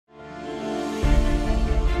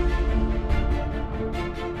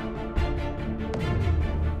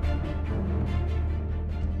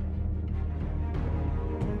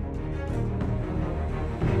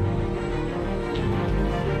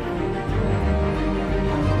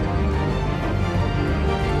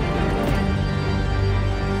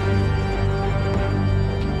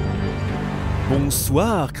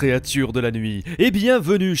Bonsoir créatures de la nuit et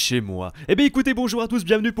bienvenue chez moi. Eh bien écoutez, bonjour à tous,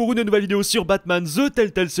 bienvenue pour une nouvelle vidéo sur Batman The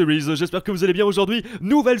Telltale Series. J'espère que vous allez bien aujourd'hui,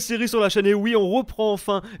 nouvelle série sur la chaîne et oui on reprend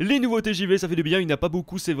enfin les nouveautés JV, ça fait du bien, il n'y a pas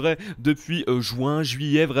beaucoup c'est vrai depuis juin,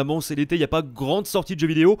 juillet, vraiment c'est l'été, il n'y a pas grande sortie de jeux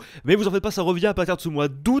vidéo. Mais vous en faites pas, ça revient à partir de ce mois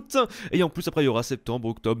d'août et en plus après il y aura septembre,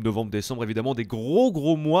 octobre, novembre, décembre, évidemment des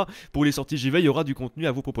gros mois pour les sorties JV, il y aura du contenu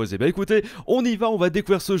à vous proposer. Bah écoutez, on y va, on va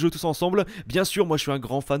découvrir ce jeu tous ensemble. Bien sûr moi je suis un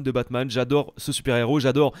grand fan de Batman, j'adore ce super-héros,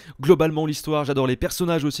 j'adore globalement l'histoire, j'adore les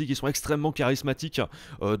personnages aussi qui sont extrêmement charismatiques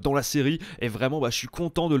dans la série et vraiment je suis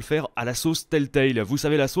content de le faire à la sauce Telltale. Vous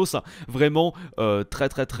savez la sauce vraiment très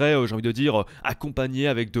j'ai envie de dire accompagnée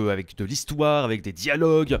avec de l'histoire, avec des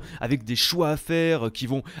dialogues, avec des choix à faire qui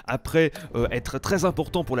vont après être très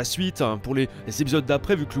importants pour la suite, pour les épisodes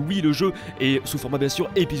d'après vu que oui le jeu est sous format bien sûr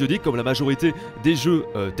épisodique comme la majorité des jeux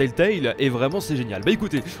Telltale et vraiment c'est génial. Bah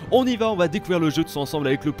écoutez, on y va, on va découvrir le jeu tous ensemble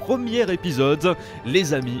avec le premier épisode.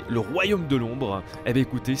 Les amis, le Royaume de l'ombre. Eh bien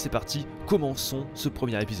écoutez, c'est parti, commençons ce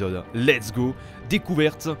premier épisode. Let's go,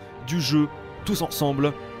 découverte du jeu tous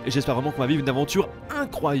ensemble. Et j'espère vraiment qu'on va vivre une aventure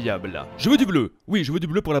incroyable. Je veux du bleu, oui je veux du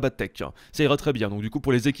bleu pour la Battech. Ça ira très bien, donc du coup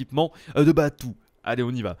pour les équipements de Batou. Allez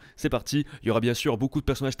on y va, c'est parti, il y aura bien sûr beaucoup de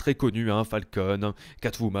personnages très connus, Falcon,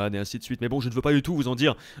 Catwoman et ainsi de suite. Mais bon je ne veux pas du tout vous en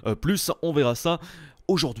dire plus, on verra ça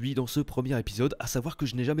aujourd'hui dans ce premier épisode, à savoir que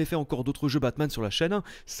je n'ai jamais fait encore d'autres jeux Batman sur la chaîne,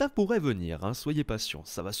 ça pourrait venir, soyez patients,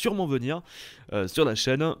 ça va sûrement venir sur la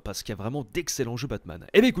chaîne, parce qu'il y a vraiment d'excellents jeux Batman.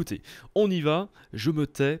 Eh bien écoutez, on y va, je me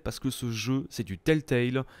tais, parce que ce jeu c'est du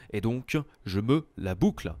Telltale, et donc je me la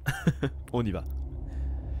boucle. On y va.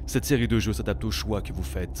 Cette série de jeux s'adapte aux choix que vous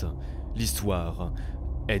faites, l'histoire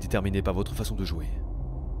est déterminée par votre façon de jouer.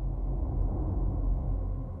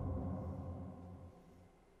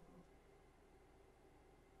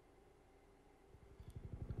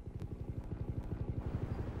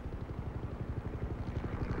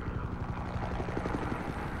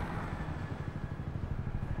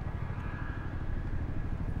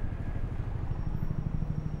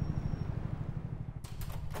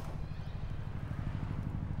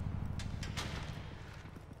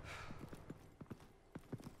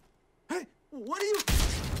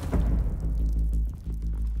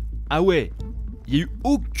 Ah ouais, il n'y a eu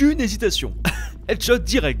aucune hésitation. Headshot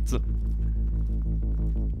direct.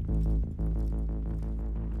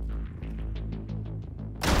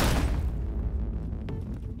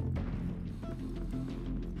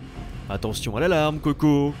 Attention à l'alarme,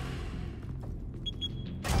 Coco.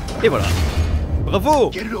 Et voilà. Bravo.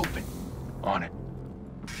 Ah,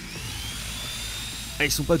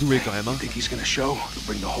 ils sont pas doués quand même,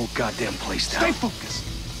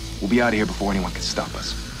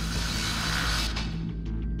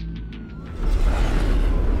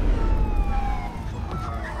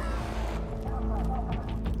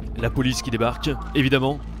 La police qui débarque,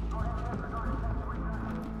 évidemment.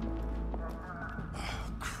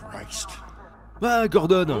 Ah,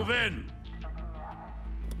 Gordon.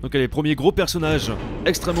 Donc les premiers gros personnages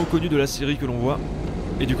extrêmement connus de la série que l'on voit,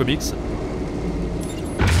 et du comics.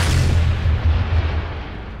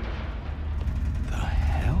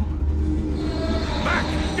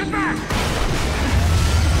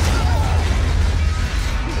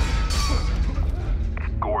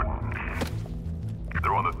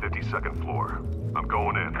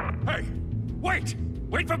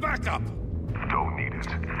 Wait for backup! Don't need it.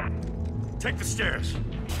 Take the stairs.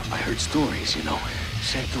 I heard stories, you know.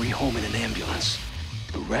 Sent 3 home in an ambulance.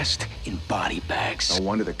 The rest in body bags. No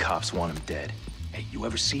wonder the cops want him dead. Hey, you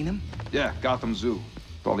ever seen him? Yeah, Gotham Zoo.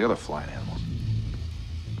 With all the other flying animals.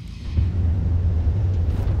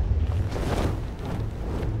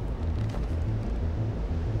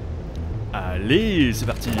 Allez, c'est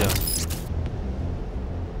parti.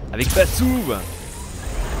 Avec Batou.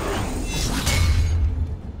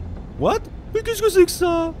 What? Mais qu'est-ce que c'est que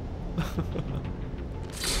ça?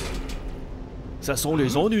 Ça sent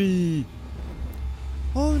les ennuis.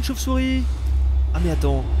 Oh, une chauve-souris. Ah mais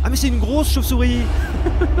attends. Ah mais c'est une grosse chauve-souris.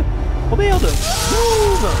 Oh merde.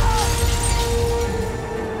 Boum.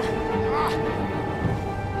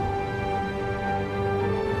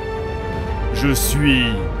 Je suis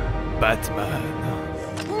Batman.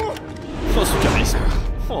 Oh ce charisme.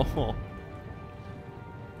 Oh, oh.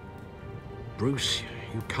 Bruce,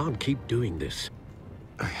 you can't keep doing this.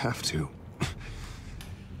 I have to.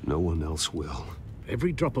 No one else will.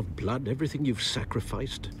 Every drop of blood, everything you've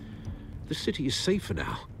sacrificed. The city is safer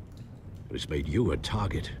now. It's made you a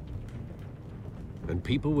target. And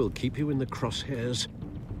people will keep you in the crosshairs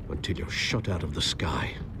until you're shot out of the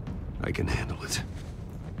sky. I can handle it.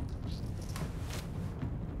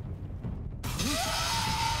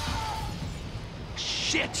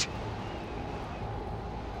 Shit!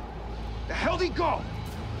 Baldy, go!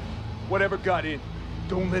 Whatever got in,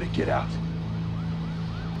 don't let it get out.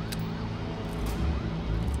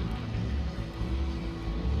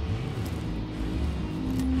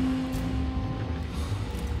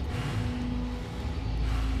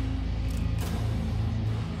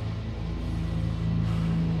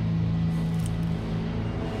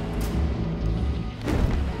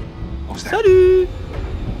 Salut!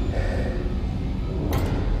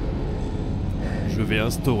 Je vais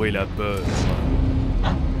instaurer la peur.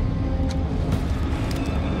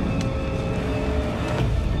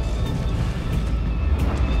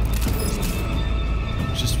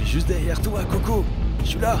 Je suis juste derrière toi, Coco. Je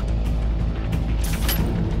suis là.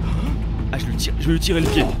 Ah, je vais lui tirer le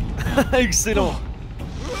pied. Excellent.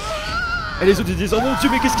 Et les autres ils disent oh mon dieu,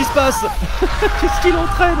 mais qu'est-ce qui se passe? Qu'est-ce qu'il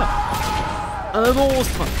entraîne? Un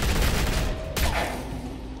monstre.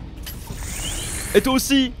 Et toi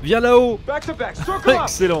aussi, viens là-haut.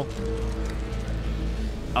 Excellent.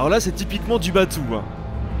 Alors là, c'est typiquement du batou. Hein.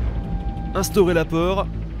 Instaurer la peur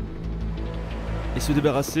et se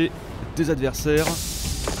débarrasser des adversaires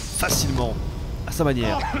facilement, à sa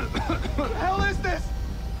manière.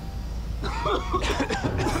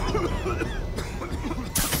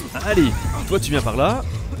 Allez, toi tu viens par là.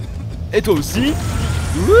 Et toi aussi.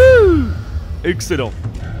 Wouh! Excellent.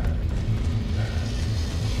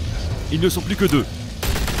 Ils ne sont plus que deux.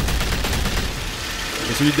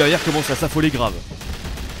 Et celui de derrière commence à s'affoler grave.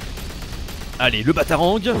 Allez, le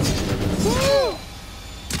batarang.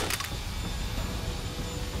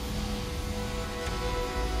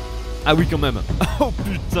 Ah oui, quand même. Oh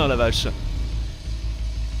putain, la vache.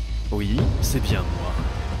 Oui, c'est bien moi.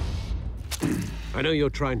 I know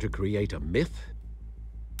you're trying to create a myth,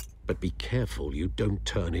 but be careful you don't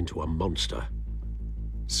turn into a monster.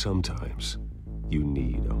 Sometimes you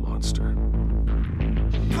need a monster.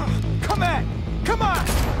 Come on! Come on!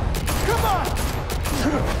 Come on!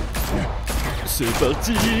 C'est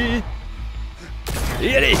parti.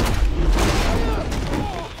 Et allez.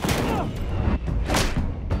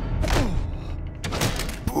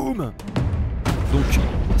 Boum. Donc,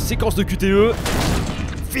 séquence de QTE.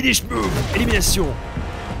 Finish move. Élimination.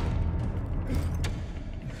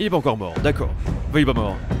 Il est pas encore mort, d'accord. Enfin, il est pas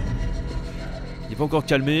mort. Il est pas encore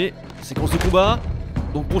calmé. Séquence de combat.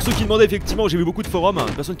 Donc pour ceux qui demandaient, effectivement, j'ai vu beaucoup de forums,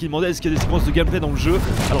 des personnes qui demandaient est-ce qu'il y a des séquences de gameplay dans le jeu.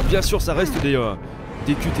 Alors bien sûr ça reste des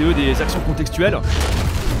QTE, des actions contextuelles.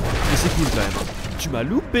 Mais c'est cool quand même. Tu m'as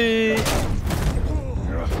loupé.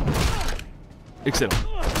 Excellent.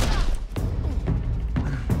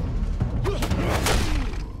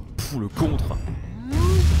 Pfff, le contre.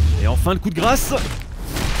 Et enfin le coup de grâce.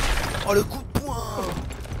 Oh le coup de poing.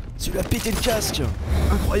 Tu lui as pété le casque.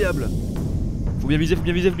 Incroyable. Faut bien viser, faut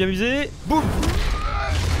bien viser, faut bien viser. Boum.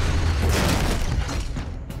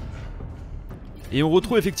 Et on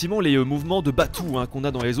retrouve effectivement les mouvements de batou hein, qu'on a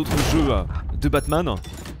dans les autres jeux de Batman.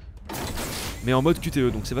 Mais en mode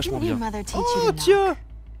QTE, donc c'est vachement bien. Oh tiens,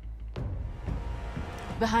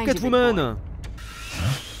 Catwoman.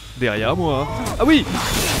 Derrière moi. Ah oui.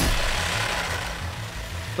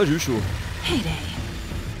 Ah j'ai eu chaud.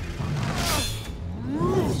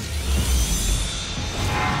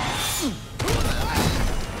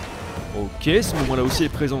 Ok, ce moment là aussi est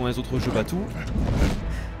présent dans les autres jeux batou.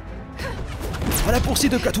 À la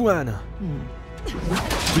poursuite de Catwoman. Tu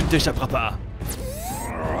ne t'échapperas pas.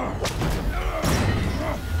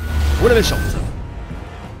 Oh la méchante.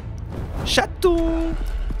 Chaton.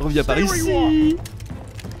 Reviens par ici.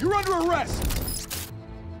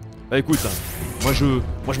 Bah écoute, moi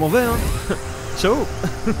je m'en vais hein. Ciao.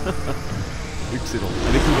 Excellent.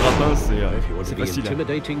 Avec le grappin c'est facile.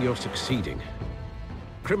 Intimidating, you're succeeding.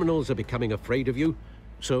 Criminals are becoming afraid of you,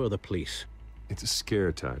 so are the police. It's a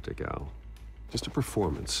scare tactic, Al. Just a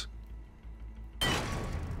performance.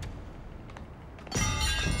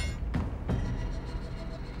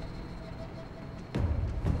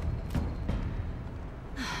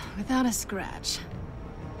 Without a scratch.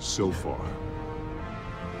 So far.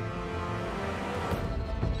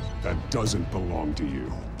 That doesn't belong to you.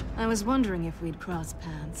 I was wondering if we'd cross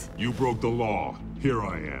paths. You broke the law. Here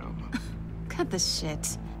I am. Cut the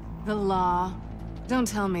shit. The law. Don't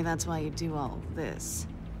tell me that's why you do all of this.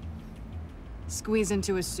 Squeeze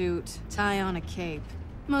into a suit, tie on a cape.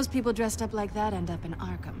 Most people dressed up like that end up in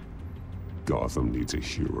Arkham. Gotham needs a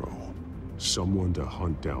hero. Someone to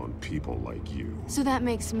hunt down people like you. So that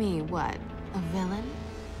makes me, what, a villain?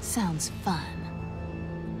 Sounds fun.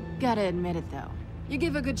 Gotta admit it, though. You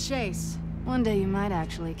give a good chase. One day you might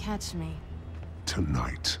actually catch me.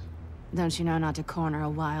 Tonight. Don't you know not to corner a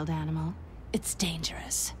wild animal? It's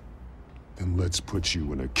dangerous. Then let's put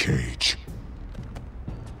you in a cage.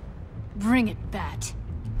 Bring it, Bat.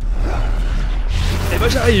 Eh ben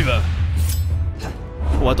j'arrive.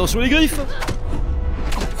 Bon, attention les griffes.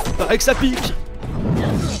 Paraît que ça pique.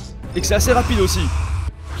 Et que c'est assez rapide aussi.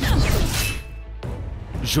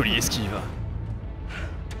 Jolie esquive.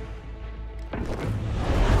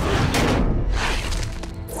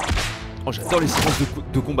 Oh, j'adore les séquences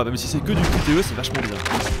de combat, même si c'est que du QTE, c'est vachement bien.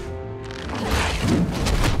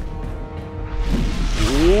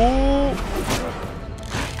 Oh!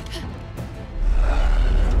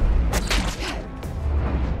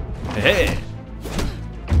 Hey!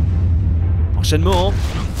 Enchaînement!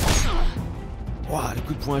 Ouah, le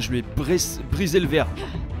coup de poing, je lui ai brisé le verre.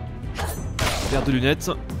 Verre de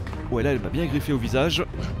lunettes. Ouais, là, elle m'a bien griffé au visage.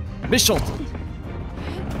 Méchante!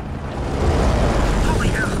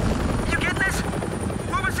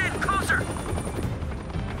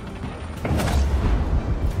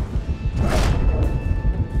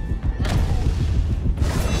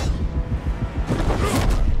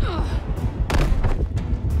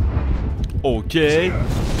 Ok. Allez,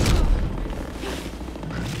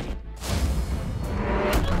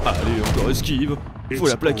 encore esquive. Faut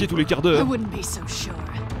la plaquer tous les quarts d'heure.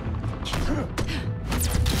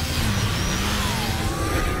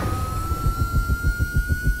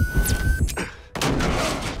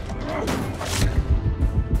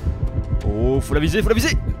 Oh, faut la viser, faut la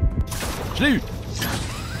viser. Je l'ai eu.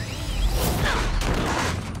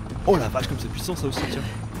 Oh la vache, comme c'est puissant ça aussi, tiens.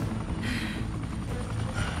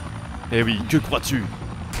 Eh oui, que crois-tu?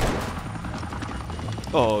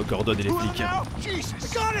 Oh, Gordon et les flics.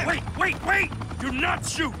 Wait! Do not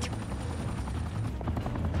shoot!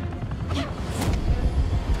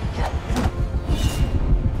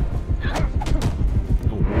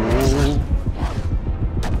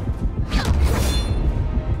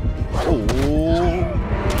 Oh.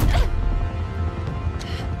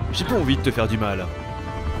 J'ai pas envie de te faire du mal.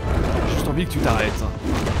 J'ai juste envie que tu t'arrêtes.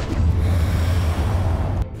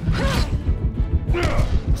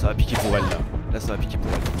 Ça va piquer pour elle là. Là ça va piquer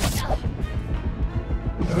pour elle.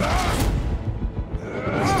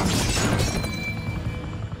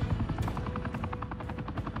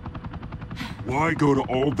 Why go to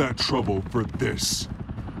all that trouble for this?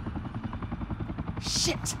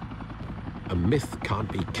 Shit! A myth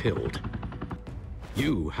can't be killed.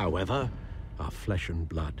 You, however, are flesh and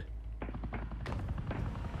blood.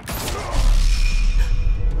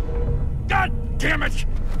 God damn it!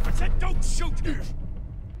 I said don't shoot!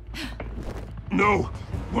 No!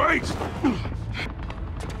 Wait!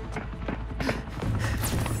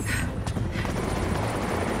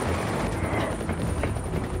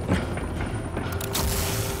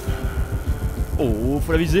 Oh,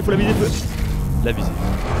 faut la viser, faut la viser, la viser.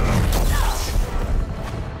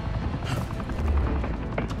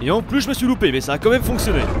 Et en plus je me suis loupé, mais ça a quand même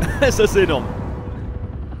fonctionné. Ça c'est énorme.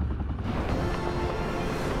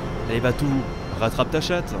 Allez Batou, rattrape ta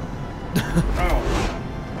chatte.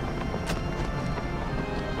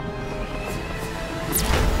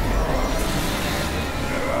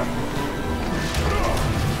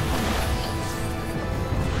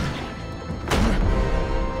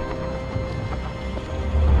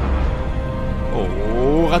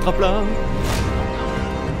 Oh, rattrape-la.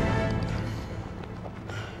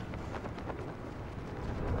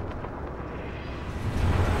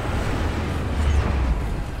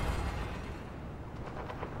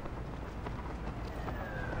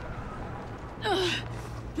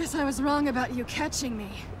 Guess I was wrong about you catching me.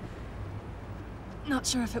 Not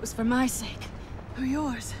sure if it was for my sake or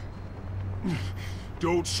yours.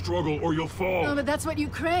 Don't struggle or you'll fall. Oh, but that's what you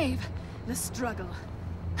crave. The struggle.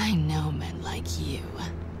 I know men like you.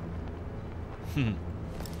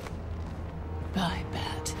 Bye,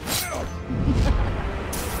 Bat.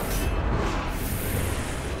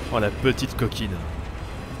 Oh la petite coquine.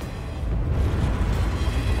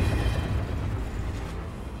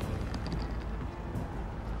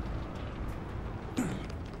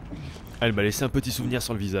 Elle m'a laissé un petit souvenir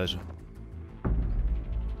sur le visage.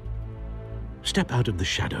 Step out of the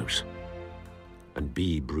shadows and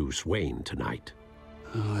be Bruce Wayne tonight.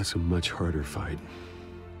 Oh, that's a much harder fight.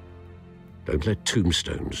 Don't let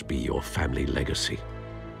tombstones be your family legacy.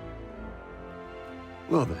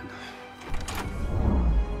 Well then.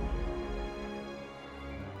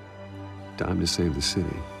 Time to save the city.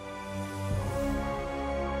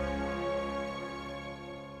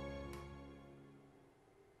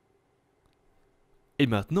 Et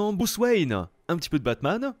maintenant, Bruce Wayne. Un petit peu de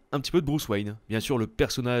Batman, un petit peu de Bruce Wayne. Bien sûr, le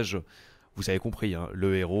personnage, vous avez compris, hein,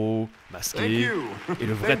 le héros, masqué, et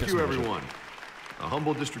le vrai personnage. A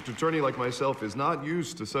humble district attorney like myself is not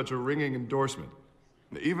used to such a ringing endorsement.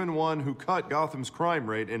 Even one who cut Gotham's crime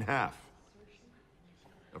rate in half.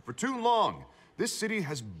 For too long, This city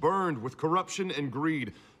has burned with corruption and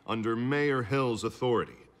greed under Mayor Hill's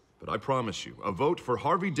authority. But I promise you, a vote for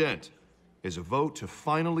Harvey Dent is a vote to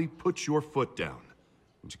finally put your foot down.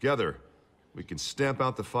 And together, we can stamp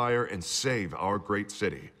out the fire and save our great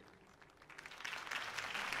city.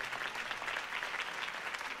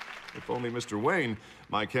 If only Mr. Wayne,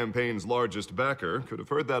 my campaign's largest backer, could have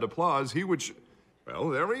heard that applause, he would well,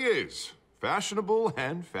 there he is. Fashionable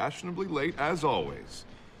and fashionably late as always.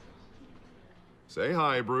 Say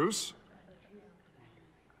hi, Bruce.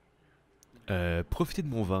 Profitez de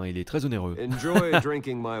mon vin, il est très onéreux. Enjoy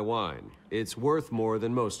drinking my wine. It's worth more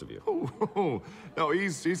than most of you. Oh, no,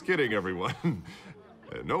 he's kidding, everyone.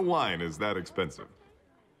 No wine is that expensive.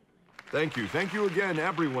 Thank you again,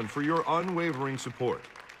 everyone, for your unwavering support.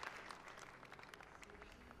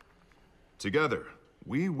 Together,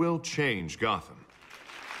 we will change Gotham.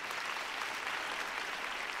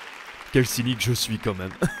 Quel cynique je suis quand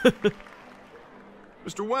même.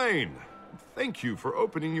 Mr. Wayne, thank you for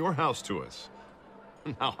opening your house to us.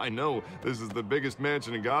 Now, I know this is the biggest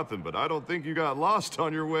mansion in Gotham, but I don't think you got lost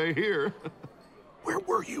on your way here. Where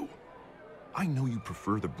were you? I know you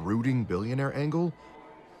prefer the brooding billionaire angle,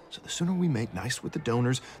 so the sooner we make nice with the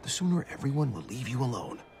donors, the sooner everyone will leave you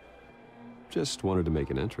alone. Just wanted to make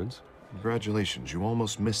an entrance. Congratulations, you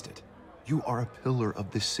almost missed it. You are a pillar of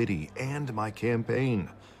this city and my campaign.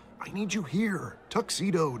 I need you here,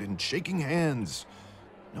 tuxedoed and shaking hands.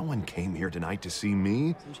 No one came here tonight to see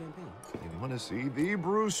me. Some champagne. They want to see the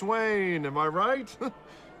Bruce Wayne, am I right?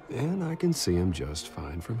 And I can see him just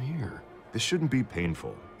fine from here. This shouldn't be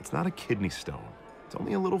painful. It's not a kidney stone. It's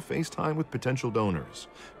only a little FaceTime with potential donors.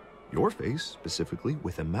 Your face, specifically,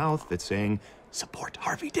 with a mouth that's saying, support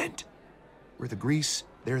Harvey Dent. We're the grease,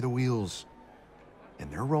 they're the wheels. And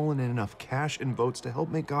they're rolling in enough cash and votes to help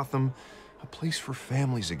make Gotham a place for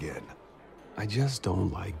families again. I just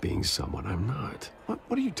don't like being someone I'm not.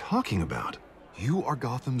 What are you talking about? You are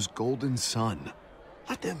Gotham's golden sun.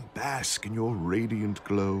 Let them bask in your radiant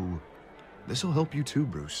glow. This'll help you too,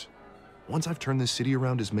 Bruce. Once I've turned this city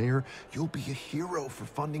around as mayor, you'll be a hero for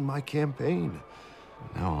funding my campaign.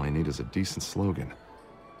 Now all I need is a decent slogan.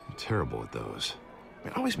 I'm terrible at those.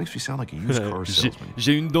 It always makes me sound like a used car salesman.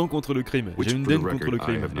 J'ai une dent contre le crime. Which, J'ai une for the dent contre le record, I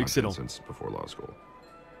crime. have not Excellent. been since before law school.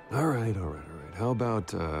 All right. How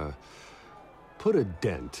about, put a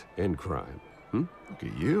dent in crime? Look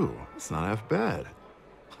at you. It's not half bad.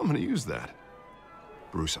 I'm gonna use that.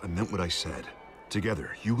 Bruce, I meant what I said.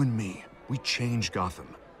 Together, you and me, we change Gotham.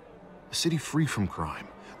 A city free from crime,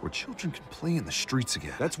 where children can play in the streets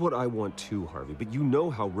again. That's what I want too, Harvey, but you know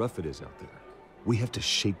how rough it is out there. We have to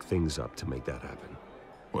shake things up to make that happen.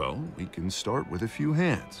 Well, we can start with a few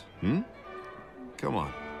hands, Come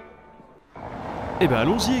on. Eh ben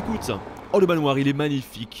allons-y, écoute. Oh, le manoir, il est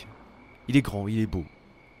magnifique. Il est grand, il est beau.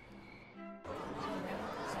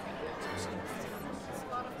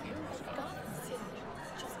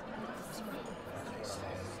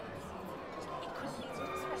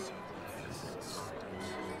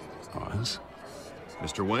 Oz?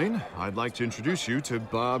 Mr. Wayne, I'd like to introduce you to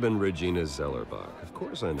Bob and Regina Zellerbach. Of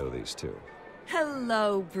course I know these two.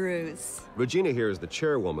 Hello, Bruce. Regina here is the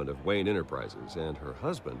chairwoman of Wayne Enterprises, and her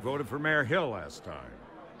husband... Voted for Mayor Hill last time.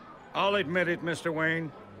 I'll admit it, Mr.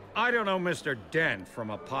 Wayne. I don't know Mr. Dent from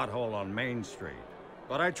a pothole on Main Street,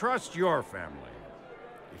 but I trust your family.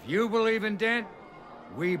 If you believe in Dent,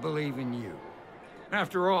 we believe in you.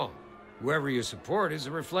 After all, whoever you support is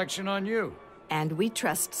a reflection on you. And we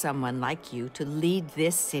trust someone like you to lead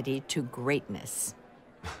this city to greatness.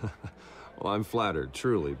 Well, I'm flattered,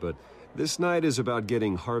 truly, but this night is about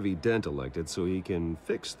getting Harvey Dent elected so he can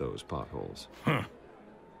fix those potholes.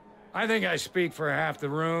 I think I speak for half the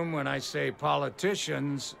room when I say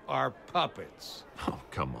politicians are puppets. Oh,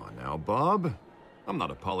 come on now, Bob. I'm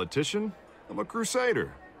not a politician. I'm a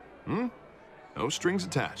crusader. No strings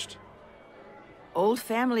attached. Old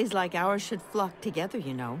families like ours should flock together,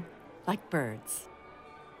 you know, like birds.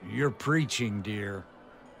 You're preaching, dear.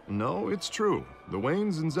 No, it's true. The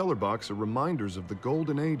Waynes and Zellerbachs are reminders of the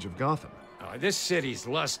golden age of Gotham. This city's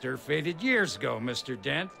luster faded years ago, Mr.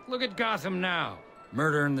 Dent. Look at Gotham now.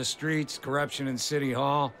 Murder in the streets, corruption in City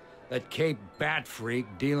Hall, that Cape Bat freak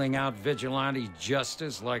dealing out vigilante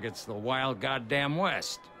justice like it's the wild goddamn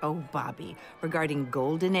West. Oh, Bobby, regarding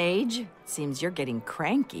Golden Age, seems you're getting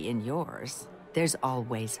cranky in yours. There's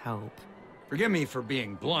always hope. Forgive me for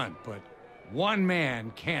being blunt, but one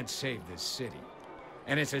man can't save this city.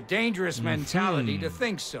 And it's a dangerous mentality to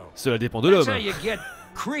think so. Cela dépend de That's how l'homme. you get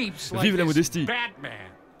creeps like Vive la this modestie. Batman.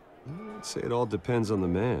 I'd say it all depends on the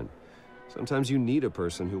man. Sometimes you need a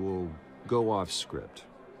person who will go off script.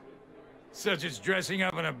 Such as dressing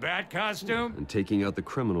up in a bat costume? And taking out the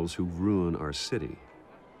criminals who ruin our city.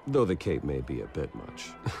 Though the cape may be a bit much.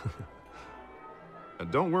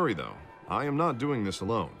 Don't worry, though. I am not doing this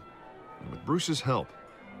alone. And with Bruce's help,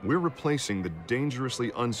 we're replacing the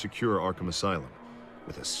dangerously unsecure Arkham Asylum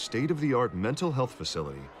with a state-of-the-art mental health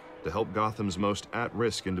facility to help Gotham's most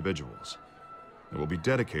at-risk individuals. It will be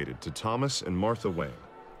dedicated to Thomas and Martha Wayne,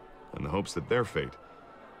 in the hopes that their fate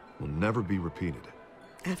will never be repeated.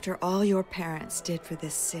 After all your parents did for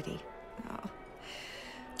this city, oh,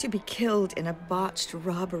 to be killed in a botched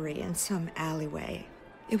robbery in some alleyway,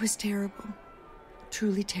 it was terrible.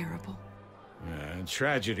 Truly terrible. A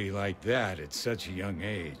tragedy like that at such a young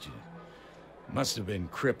age must have been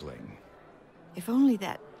crippling. If only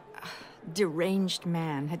that deranged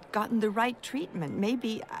man had gotten the right treatment,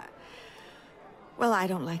 maybe... Well, I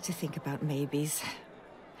don't like to think about maybes.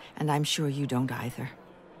 And I'm sure you don't either.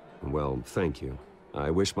 Well, thank you.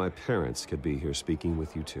 I wish my parents could be here speaking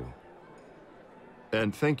with you too.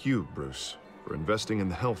 And thank you, Bruce, for investing in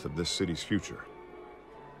the health of this city's future.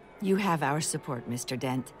 You have our support, Mr.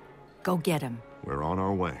 Dent. Go get him. We're on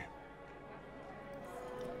our way.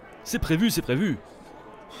 C'est prévu, c'est prévu.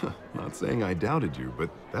 Not saying I doubted you, but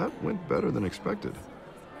that went better than expected.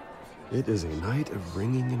 It is a night of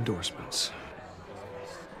ringing endorsements.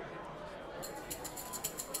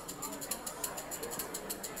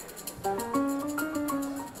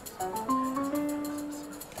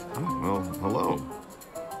 Oh, well, hello.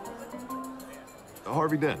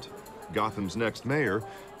 Harvey Dent, Gotham's next mayor,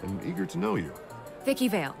 and eager to know you. Vicky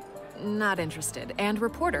Vale. Not interested. And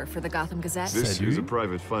reporter for the Gotham Gazette. This is a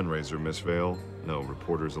private fundraiser, Miss Vale. No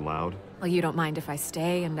reporters allowed. Well, you don't mind if I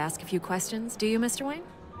stay and ask a few questions, do you, Mr. Wayne?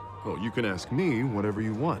 Well, you can ask me whatever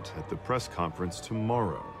you want at the press conference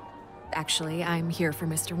tomorrow. Actually, I'm here for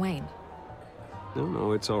Mr. Wayne.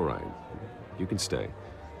 No, it's all right. You can stay.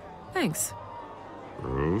 Thanks.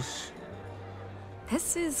 Bruce?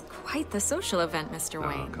 This is quite the social event, Mr. Oh,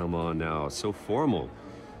 Wayne. come on now. It's so formal.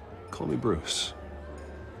 Call me Bruce.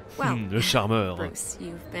 Well, Le charmeur. Bruce,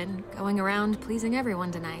 you've been going around pleasing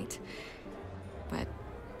everyone tonight. But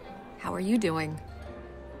how are you doing?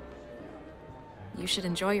 You should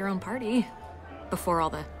enjoy your own party before all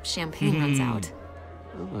the champagne runs out.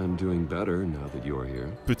 Well, I'm doing better now that you're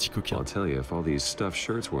here. Petit coquin. I'll tell you, if all these stuffed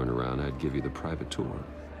shirts weren't around, I'd give you the private tour.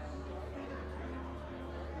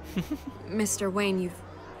 Mr. Wayne,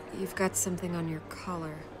 you've got something on your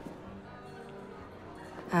collar.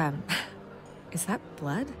 Is that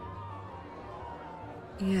blood?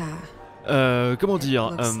 Yeah. Comment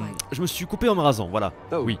dire Je me suis coupé en me rasant, voilà.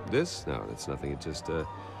 Oh, oui. This? No, that's nothing. It just,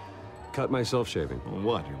 cut myself shaving.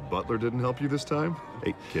 What, your butler didn't help you this time?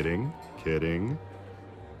 Hey, kidding.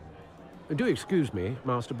 Do excuse me,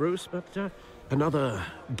 Master Bruce, but another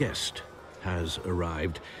guest has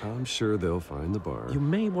arrived. I'm sure they'll find the bar. You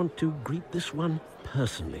may want to greet this one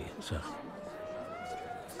personally, sir.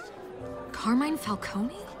 Carmine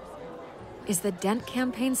Falcone? Is the Dent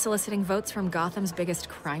campaign soliciting votes from Gotham's biggest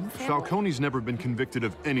crime family? Falcone's never been convicted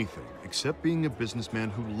of anything except being a businessman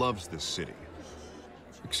who loves this city.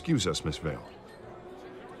 Excuse us, Miss Vale.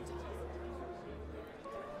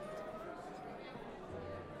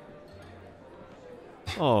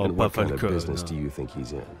 Oh, and what kind of Falcone. business do you think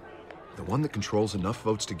he's in? The one that controls enough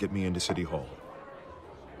votes to get me into City Hall.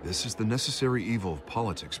 This is the necessary evil of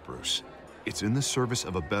politics, Bruce. It's in the service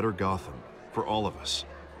of a better Gotham, for all of us.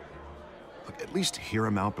 Look, at least hear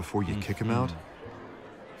him out before you kick him out.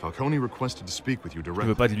 Falcone requested to speak with you Je veux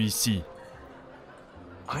directly. pas de lui ici.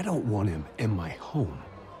 I don't want him in my home.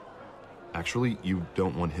 Actually, you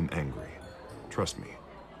don't want him angry. Trust me.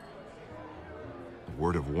 A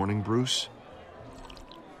word of warning, Bruce.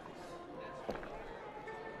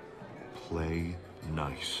 Play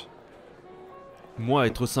nice. Moi,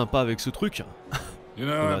 être sympa avec ce truc. You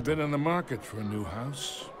know, I've been in the market for a new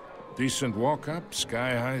house. Decent walk-up,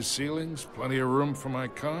 sky-high ceilings, plenty of room for my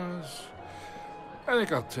cars. I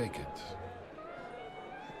think I'll take it.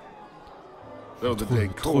 Though the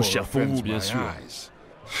Trop decor cher pour vous, offends bien my sûr. eyes.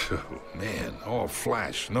 Man, all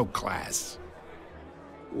flash, no class.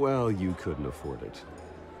 Well, you couldn't afford it.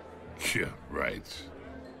 Yeah, right.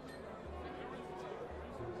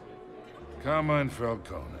 Carmine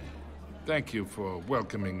Falcone, thank you for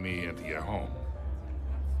welcoming me into your home.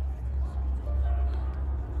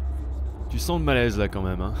 Tu sens le malaise là quand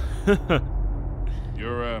même, hein.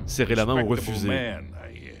 You're a Serrer la main ou respectable refuser. man,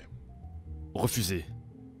 I hear. Refuser.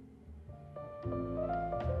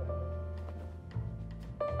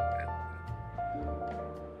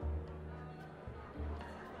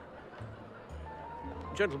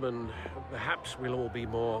 Gentlemen, perhaps we'll all be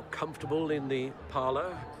more comfortable in the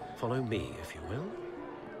parlor. Follow me, if you will.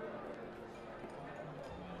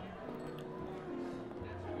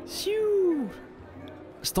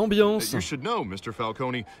 Cette ambiance. You should know, Mr.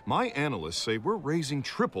 Falcone. My analysts say we're raising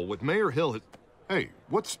triple what Mayor Hill has... Hey,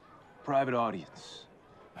 what's... Private audience.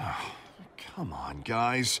 Oh, come on,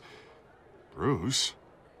 guys. Bruce?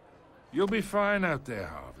 You'll be fine out there,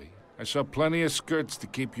 Harvey. I saw plenty of skirts to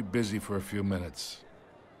keep you busy for a few minutes.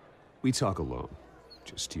 We talk alone.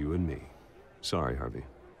 Just you and me. Sorry, Harvey.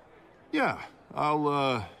 Yeah,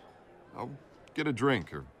 I'll get a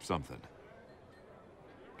drink or something.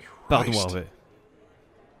 Pardon, Harvey.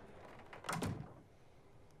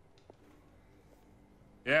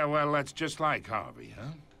 Yeah, well, that's just like Harvey,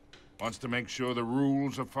 huh? Wants to make sure the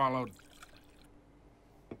rules are followed.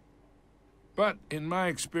 But in my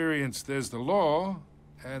experience, there's the law,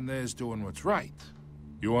 and there's doing what's right.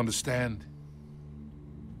 You understand?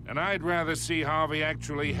 And I'd rather see Harvey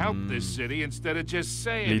actually help this city instead of just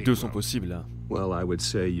saying Les deux sont possibles, hein. Well, I would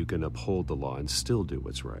say you can uphold the law and still do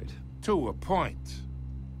what's right. To a point.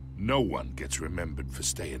 No one gets remembered for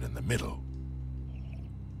staying in the middle.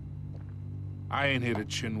 I ain't here to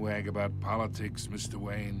chinwag about politics, Mr.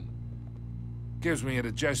 Wayne. Gives me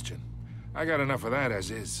indigestion. I got enough of that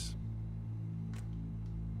as is.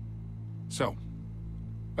 So,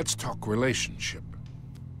 let's talk relationship.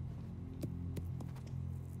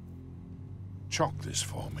 Chalk this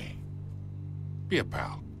for me. Be a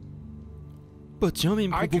pal. Bah tiens, mais il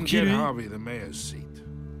me I prend can pour qui, get lui? Harvey the mayor's seat.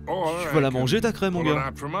 Or Tu vas la manger, ta crème, mon pull it gars?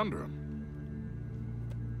 out from under him.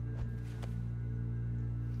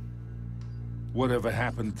 Whatever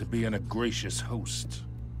happened to being a gracious host?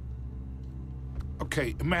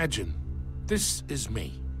 Okay, imagine, this is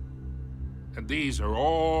me. And these are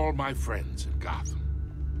all my friends in Gotham.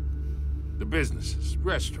 The businesses,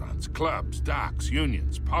 restaurants, clubs, docks,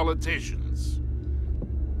 unions, politicians.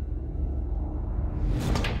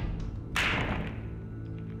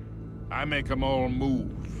 I make them all move.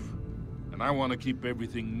 And I want to keep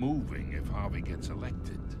everything moving if Harvey gets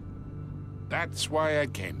elected. That's why I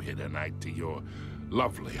came here tonight to your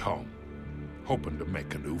lovely home, hoping to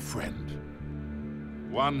make a new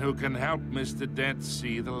friend. One who can help Mr. Dent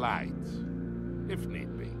see the light, if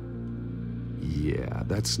need be. Yeah,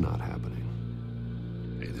 that's not happening.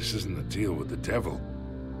 Hey, this isn't a deal with the devil.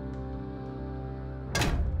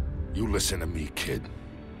 You listen to me, kid.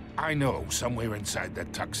 I know somewhere inside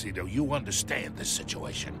that tuxedo you understand this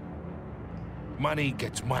situation. Money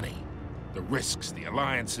gets money. The risks, the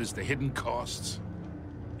alliances, the hidden costs.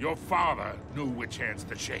 Your father knew which hands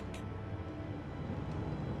to shake.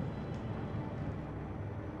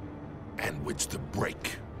 And which to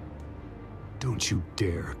break. Don't you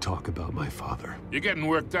dare talk about my father. You're getting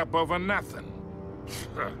worked up over nothing.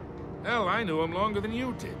 Hell, I knew him longer than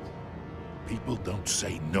you did. People don't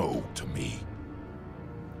say no to me.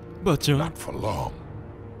 Bah tiens. Not for long.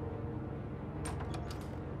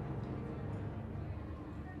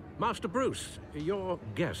 Master Bruce, your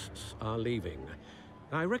guests are leaving.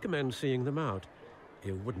 I recommend seeing them out.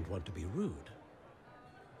 You wouldn't want to be rude.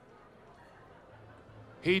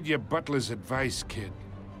 Heed your butler's advice, kid.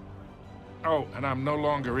 Oh, and I'm no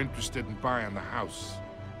longer interested in buying the house.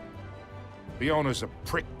 The owner's a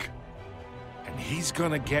prick. And he's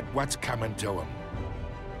gonna get what's coming to him.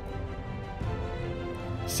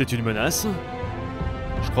 C'est une menace?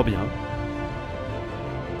 Je crois bien.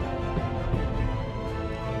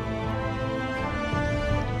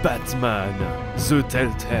 Batman, The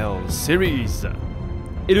Telltale Series.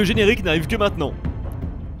 Et le générique n'arrive que maintenant.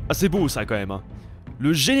 Ah, c'est beau ça quand même, hein.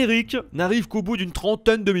 Le générique n'arrive qu'au bout d'une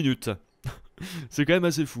trentaine de minutes. C'est quand même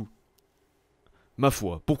assez fou. Ma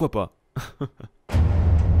foi, pourquoi pas.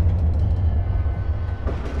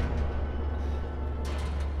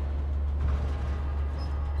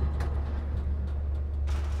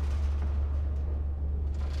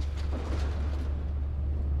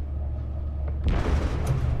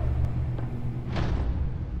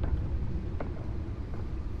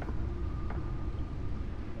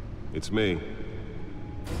 It's me.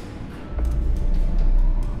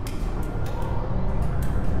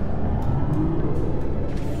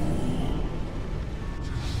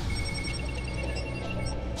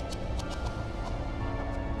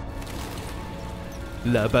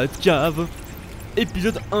 La Batcave.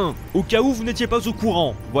 Épisode 1. Au cas où vous n'étiez pas au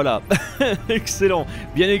courant. Voilà. Excellent.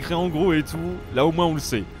 Bien écrit en gros et tout. Là au moins on le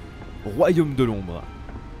sait. Royaume de l'ombre.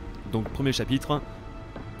 Donc premier chapitre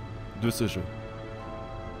de ce jeu.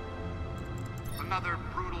 Another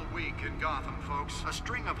brutal week in Gotham, folks. A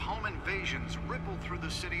string of home invasions rippled through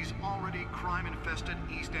the city's already crime-infested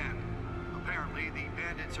East End. Apparently, the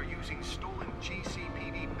bandits are using stolen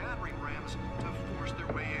GCPD battering rams to force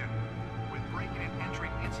their way in, with break-in and entry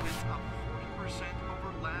incidents up 40%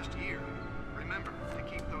 over last year. Remember to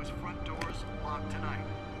keep those front doors locked tonight.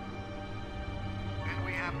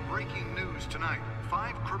 breaking news tonight.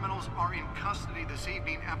 5 criminals are in custody this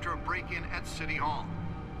evening after a break-in at City Hall.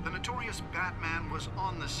 The notorious Batman was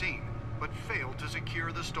on the scene, but failed to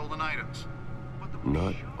secure the stolen items.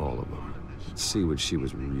 Not all of them. Let's see what she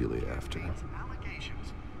was really after.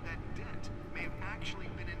 Allegations that Dent may have actually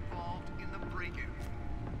been involved in the break-in.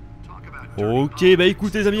 Ok, bah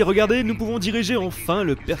écoutez les amis, regardez, nous pouvons diriger enfin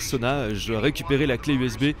le personnage, récupérer la clé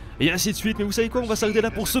USB et ainsi de suite. Mais vous savez quoi, on va s'arrêter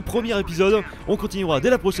là pour ce premier épisode. On continuera dès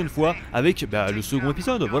la prochaine fois avec le second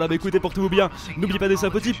épisode. Voilà, bah écoutez, portez-vous bien. N'oubliez pas de laisser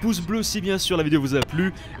un petit pouce bleu si bien sûr la vidéo vous a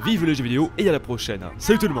plu. Vive les jeux vidéo et à la prochaine.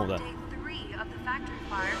 Salut tout le monde.